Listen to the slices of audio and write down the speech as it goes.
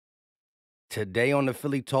Today on the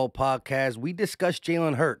Philly Talk podcast, we discuss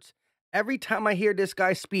Jalen Hurts. Every time I hear this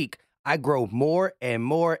guy speak, I grow more and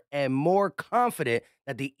more and more confident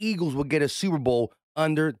that the Eagles will get a Super Bowl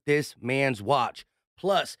under this man's watch.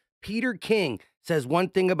 Plus, Peter King says one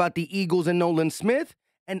thing about the Eagles and Nolan Smith,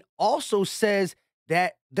 and also says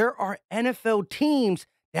that there are NFL teams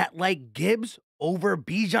that like Gibbs over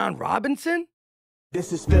Bijan Robinson.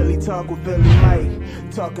 This is Philly Talk with Philly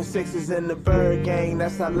Mike. Talking Sixers in the Bird Gang,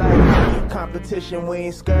 that's our life. Competition, we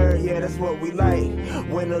ain't scared, yeah, that's what we like.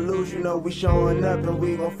 Win or lose, you know we showing up and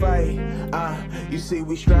we gon' fight. You see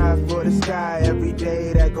we strive for the sky every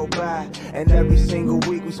day that go by. And every single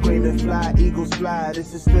week we scream and fly, Eagles fly.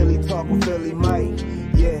 This is Philly Talk with Philly Mike,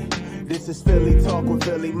 yeah. This is Philly Talk with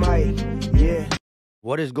Philly Mike, yeah.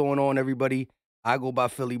 What is going on, everybody? I go by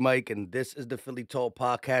Philly Mike, and this is the Philly Talk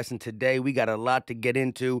podcast, and today we got a lot to get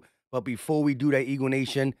into, but before we do that, Eagle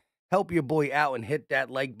Nation, help your boy out and hit that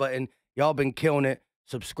like button. Y'all been killing it.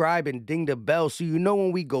 Subscribe and ding the bell so you know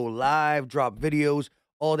when we go live, drop videos,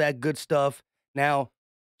 all that good stuff. Now,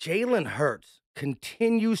 Jalen Hurts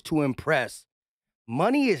continues to impress.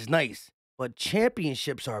 Money is nice, but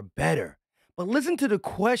championships are better. But listen to the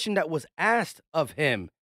question that was asked of him,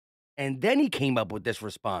 and then he came up with this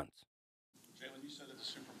response.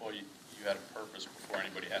 You had a purpose before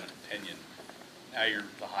anybody had an opinion. Now you're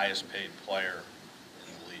the highest paid player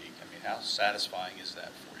in the league. I mean, how satisfying is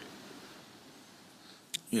that for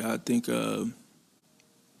you? Yeah, I think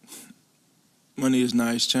money is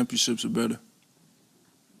nice. Championships are better.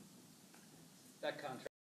 That contract.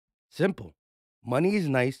 Simple. Money is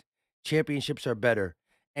nice. Championships are better.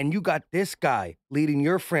 And you got this guy leading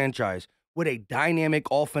your franchise with a dynamic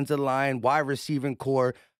offensive line, wide receiving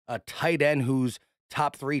core, a tight end who's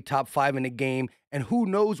top 3, top 5 in the game, and who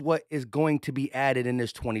knows what is going to be added in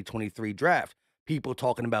this 2023 draft. People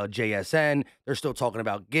talking about JSN, they're still talking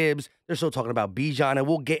about Gibbs, they're still talking about Bijan, and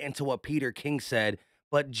we'll get into what Peter King said,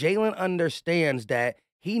 but Jalen understands that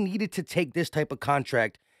he needed to take this type of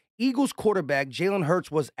contract. Eagles quarterback Jalen Hurts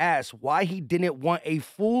was asked why he didn't want a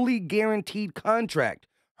fully guaranteed contract.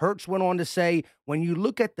 Hurts went on to say, when you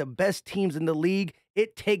look at the best teams in the league,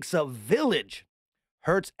 it takes a village.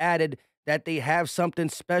 Hurts added that they have something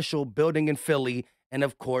special building in Philly. And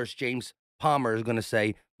of course, James Palmer is going to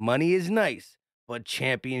say, money is nice, but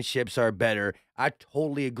championships are better. I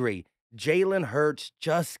totally agree. Jalen Hurts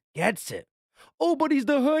just gets it. Oh, but he's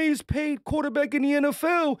the highest paid quarterback in the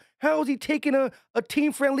NFL. How is he taking a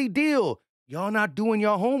team-friendly deal? Y'all not doing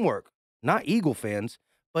your homework. Not Eagle fans,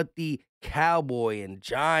 but the Cowboy and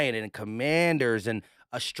Giant and Commanders and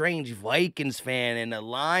a strange Vikings fan and a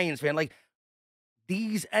Lions fan. Like,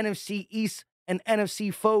 these NFC East and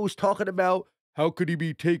NFC foes talking about how could he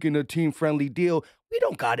be taking a team-friendly deal? We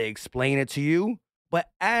don't got to explain it to you. But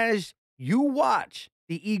as you watch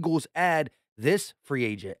the Eagles add this free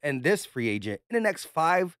agent and this free agent in the next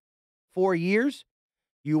 4 years,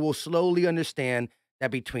 you will slowly understand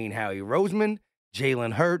that between Howie Roseman,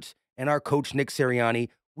 Jalen Hurts, and our coach Nick Sirianni,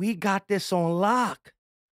 we got this on lock.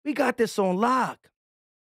 We got this on lock.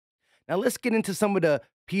 Now let's get into some of the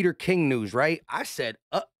Peter King news, right? I said,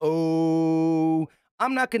 uh-oh.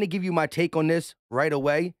 I'm not going to give you my take on this right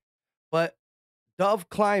away, but Dove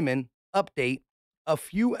Kleiman update, a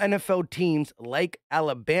few NFL teams like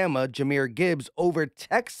Alabama, Jahmyr Gibbs over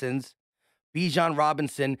Texans, Bijan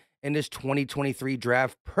Robinson in this 2023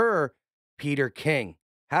 draft per Peter King.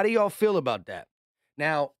 How do y'all feel about that?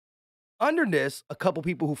 Now, under this, a couple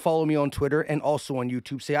people who follow me on Twitter and also on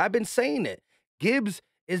YouTube say, I've been saying it. Gibbs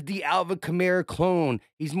is the Alvin Kamara clone.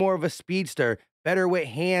 He's more of a speedster, better with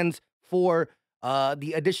hands for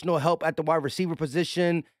the additional help at the wide receiver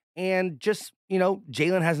position. And just,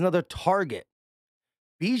 Jalen has another target.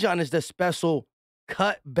 Bijan is the special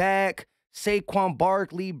cutback, Saquon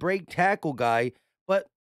Barkley, break tackle guy. But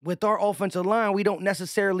with our offensive line, we don't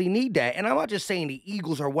necessarily need that. And I'm not just saying the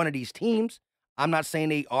Eagles are one of these teams. I'm not saying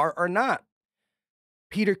they are or not.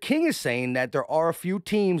 Peter King is saying that there are a few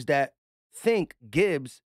teams that think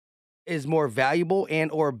Gibbs is more valuable and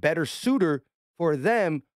or better suitor for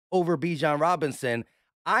them over Bijan Robinson.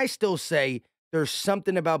 I still say there's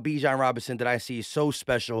something about Bijan Robinson that I see so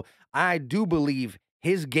special. I do believe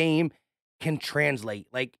his game can translate.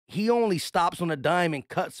 Like, he only stops on a dime and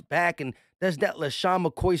cuts back and does that LaShawn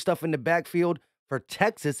McCoy stuff in the backfield for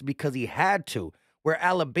Texas because he had to, where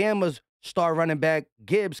Alabama's star running back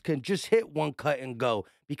Gibbs can just hit one cut and go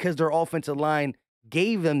because their offensive line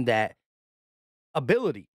gave them that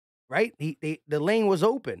ability, right? The lane was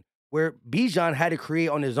open where Bijan had to create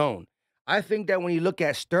on his own. I think that when you look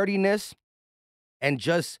at sturdiness and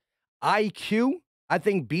just IQ, I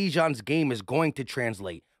think Bijan's game is going to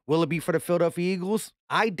translate. Will it be for the Philadelphia Eagles?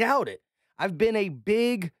 I doubt it. I've been a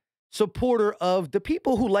big supporter of the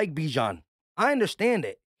people who like Bijan. I understand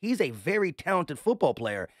it. He's a very talented football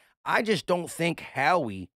player. I just don't think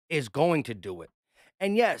Howie is going to do it.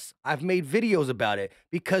 And yes, I've made videos about it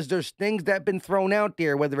because there's things that have been thrown out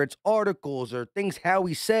there, whether it's articles or things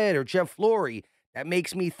Howie said or Jeff Flory, that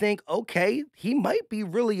makes me think, okay, he might be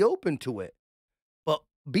really open to it. But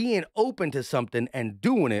being open to something and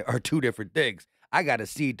doing it are two different things. I got to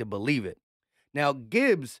see it to believe it. Now,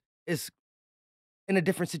 Gibbs is in a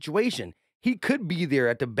different situation. He could be there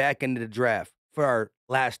at the back end of the draft for our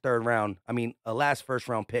last first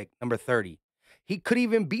round pick, number 30. He could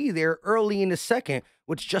even be there early in the second,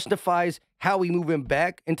 which justifies Howie moving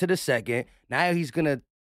back into the second. Now he's going to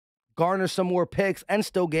garner some more picks and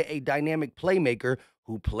still get a dynamic playmaker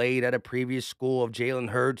who played at a previous school of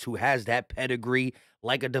Jalen Hurts, who has that pedigree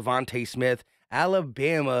like a Devontae Smith.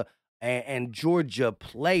 Alabama and Georgia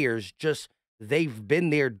players they've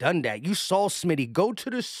been there, done that. You saw Smitty go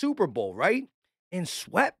to the Super Bowl, right? In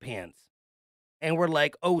sweatpants. And we're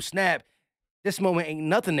like, oh, snap, this moment ain't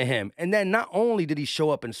nothing to him. And then not only did he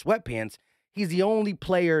show up in sweatpants, he's the only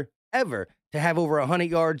player ever to have over 100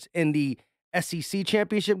 yards in the SEC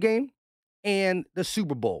championship game and the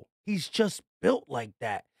Super Bowl. He's just built like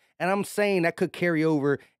that. And I'm saying that could carry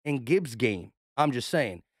over in Gibbs' game. I'm just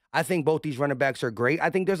saying. I think both these running backs are great.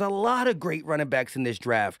 I think there's a lot of great running backs in this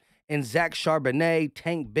draft. And Zach Charbonnet,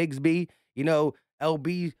 Tank Bigsby,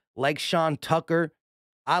 LB like Sean Tucker.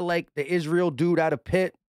 I like the Israel dude out of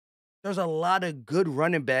Pitt. There's a lot of good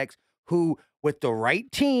running backs who, with the right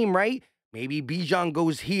team, right? Maybe Bijan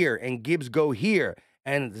goes here and Gibbs go here.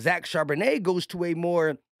 And Zach Charbonnet goes to a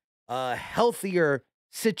more healthier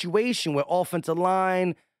situation where offensive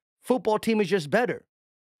line, football team is just better.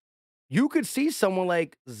 You could see someone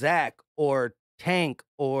like Zach or Tank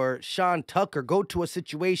or Sean Tucker go to a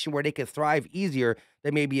situation where they could thrive easier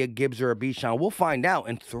than maybe a Gibbs or a Bijan. We'll find out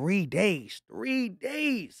in 3 days. 3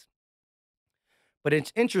 days. But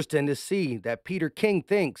it's interesting to see that Peter King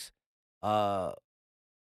thinks some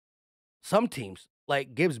teams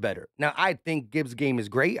like Gibbs better. Now, I think Gibbs' game is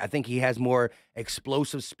great. I think he has more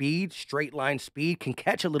explosive speed, straight line speed, can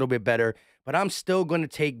catch a little bit better. But I'm still going to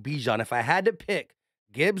take Bijan. If I had to pick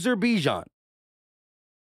Gibbs or Bijan,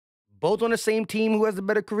 both on the same team who has a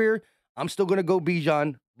better career, I'm still going to go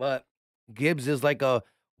Bijan. But Gibbs is like a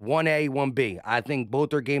 1A, 1B. I think both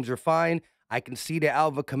their games are fine. I can see the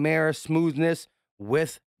Alvin Kamara smoothness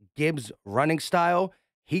with Gibbs' running style.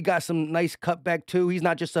 He got some nice cutback too. He's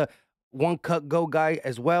not just a one-cut go guy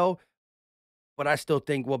as well. But I still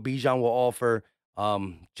think what Bijan will offer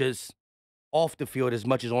just off the field as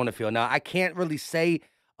much as on the field. Now, I can't really say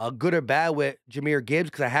good or bad with Jahmyr Gibbs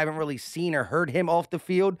because I haven't really seen or heard him off the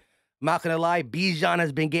field. I'm not going to lie, Bijan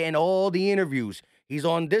has been getting all the interviews. He's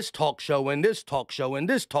on this talk show and this talk show and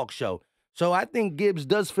this talk show. So I think Gibbs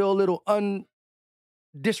does feel a little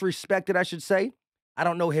disrespected, I should say. I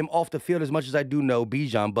don't know him off the field as much as I do know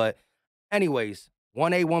Bijan. But anyways,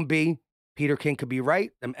 1A, 1B, Peter King could be right.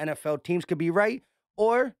 Them NFL teams could be right.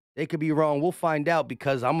 Or they could be wrong. We'll find out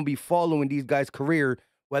because I'm going to be following these guys' career,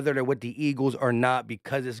 whether they're with the Eagles or not,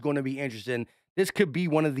 because it's going to be interesting. This could be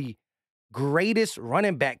one of the greatest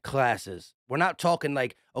running back classes. We're not talking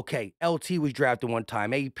like, okay, LT was drafted one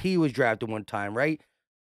time, AP was drafted one time, right?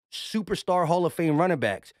 Superstar Hall of Fame running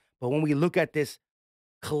backs. But when we look at this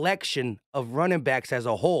collection of running backs as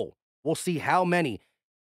a whole, we'll see how many,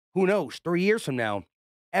 who knows, 3 years from now,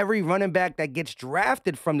 every running back that gets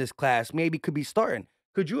drafted from this class maybe could be starting.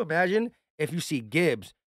 Could you imagine if you see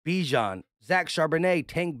Gibbs, Bijan, Zach Charbonnet,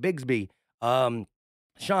 Tank Bigsby,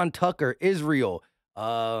 Sean Tucker, Israel,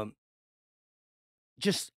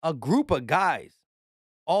 just a group of guys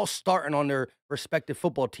all starting on their respective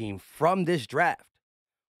football team from this draft?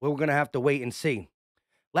 Well, we're going to have to wait and see.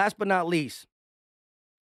 Last but not least,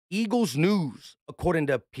 Eagles news, according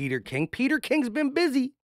to Peter King. Peter King's been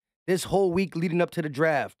busy this whole week leading up to the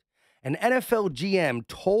draft. An NFL GM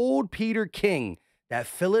told Peter King that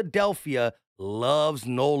Philadelphia loves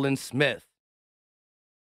Nolan Smith.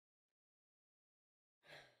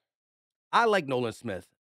 I like Nolan Smith.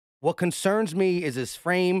 What concerns me is his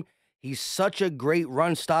frame. He's such a great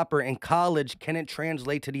run stopper in college. Can it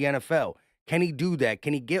translate to the NFL? Can he do that?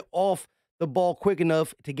 Can he get off the ball quick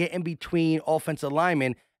enough to get in between offensive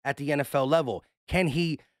linemen at the NFL level? Can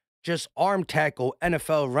he just arm tackle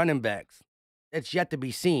NFL running backs? It's yet to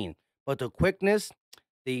be seen. But the quickness,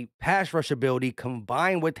 the pass rush ability,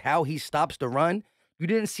 combined with how he stops the run, you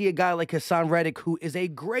didn't see a guy like Hassan Reddick, who is a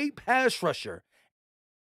great pass rusher.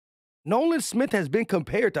 Nolan Smith has been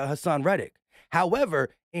compared to Hassan Reddick. However,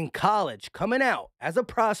 in college, coming out as a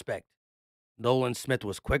prospect, Nolan Smith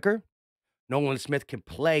was quicker. Nolan Smith can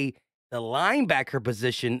play The linebacker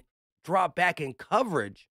position dropped back in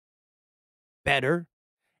coverage better.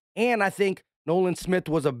 And I think Nolan Smith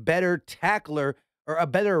was a better tackler or a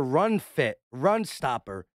better run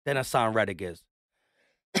stopper than Hassan Reddick is.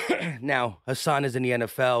 Now, Hassan is in the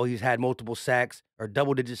NFL. He's had multiple sacks or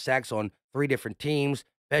double-digit sacks on 3 different teams.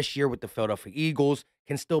 Best year with the Philadelphia Eagles.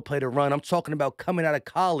 Can still play the run. I'm talking about coming out of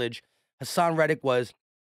college. Hassan Reddick was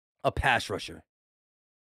a pass rusher.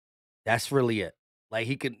 That's really it. Like,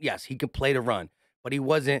 he could play the run, but he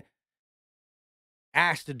wasn't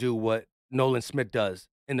asked to do what Nolan Smith does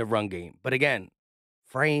in the run game. But again,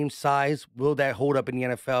 frame, size, will that hold up in the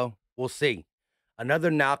NFL? We'll see.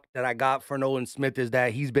 Another knock that I got for Nolan Smith is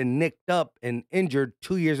that he's been nicked up and injured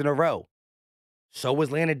 2 years in a row. So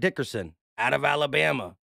was Landon Dickerson out of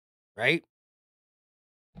Alabama, right?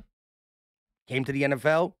 Came to the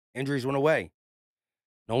NFL, injuries went away.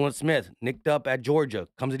 Nolan Smith, nicked up at Georgia,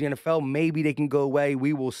 comes to the NFL, maybe they can go away.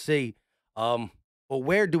 We will see. But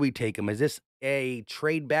where do we take him? Is this a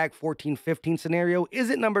trade back 14-15 scenario? Is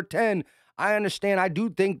it number 10? I understand. I do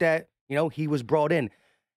think that, he was brought in.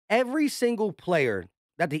 Every single player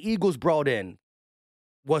that the Eagles brought in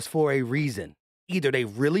was for a reason. Either they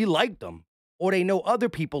really liked them or they know other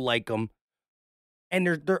people like them. And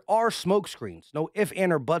there are smoke screens. No if,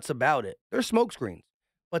 and, or buts about it. There's smoke screens.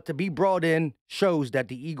 But to be brought in shows that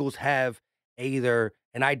the Eagles have either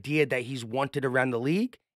an idea that he's wanted around the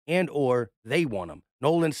league and or they want him.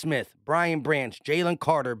 Nolan Smith, Brian Branch, Jalen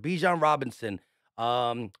Carter, Bijan Robinson,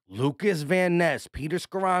 Lucas Van Ness, Peter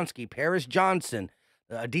Skoronski, Paris Johnson,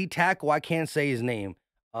 a D tackle, I can't say his name.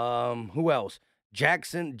 Who else?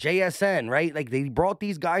 Jackson, JSN, right? Like, they brought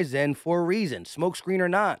these guys in for a reason, smokescreen or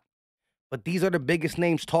not. But these are the biggest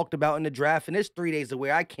names talked about in the draft, and it's 3 days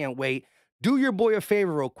away. I can't wait. Do your boy a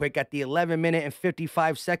favor real quick at the 11-minute and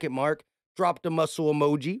 55-second mark. Drop the muscle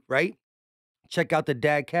emoji, right? Check out the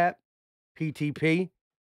dad cap, PTP.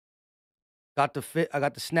 Got the fit. I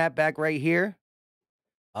got the snapback right here.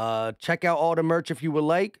 Check out all the merch if you would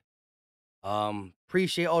like.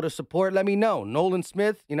 Appreciate all the support. Let me know. Nolan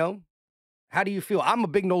Smith, how do you feel? I'm a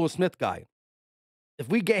big Nolan Smith guy. If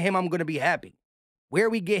we get him, I'm going to be happy. Where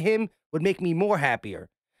we get him would make me more happier.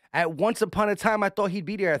 At once upon a time, I thought he'd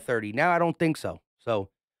be there at 30. Now I don't think so. So,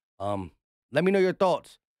 let me know your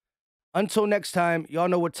thoughts. Until next time, y'all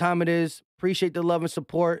know what time it is. Appreciate the love and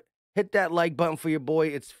support. Hit that like button for your boy.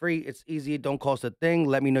 It's free. It's easy. It don't cost a thing.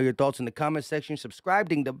 Let me know your thoughts in the comment section. Subscribe,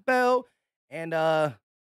 ding the bell. And,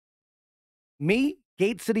 me,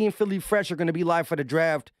 Gate City, and Philly Fresh are going to be live for the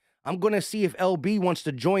draft. I'm going to see if LB wants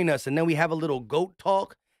to join us, and then we have a little GOAT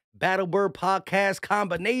Talk, Battlebird podcast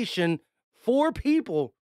combination. 4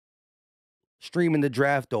 people streaming the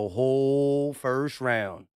draft the whole first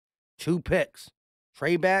round. 2 picks.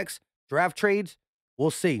 Trade backs, draft trades,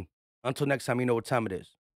 we'll see. Until next time, you know what time it is.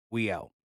 We out.